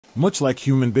Much like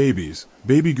human babies,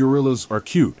 baby gorillas are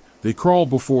cute. They crawl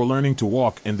before learning to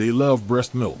walk and they love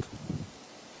breast milk.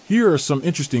 Here are some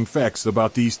interesting facts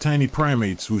about these tiny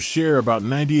primates who share about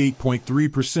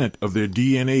 98.3% of their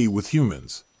DNA with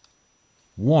humans.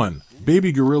 1.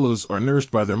 Baby gorillas are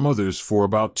nursed by their mothers for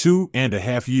about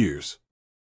 2.5 years.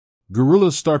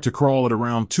 Gorillas start to crawl at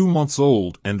around 2 months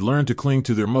old and learn to cling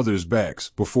to their mothers'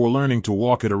 backs before learning to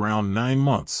walk at around 9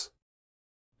 months.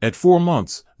 At 4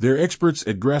 months, they're experts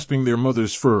at grasping their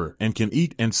mother's fur and can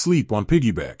eat and sleep on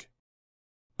piggyback.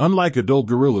 Unlike adult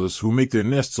gorillas who make their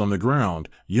nests on the ground,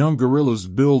 young gorillas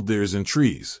build theirs in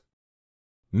trees.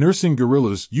 Nursing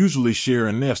gorillas usually share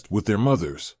a nest with their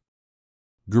mothers.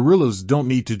 Gorillas don't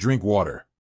need to drink water.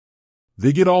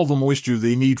 They get all the moisture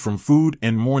they need from food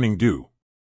and morning dew.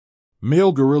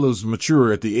 Male gorillas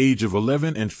mature at the age of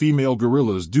 11 and female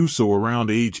gorillas do so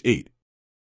around age 8.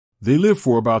 They live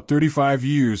for about 35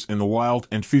 years in the wild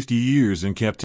and 50 years in captivity.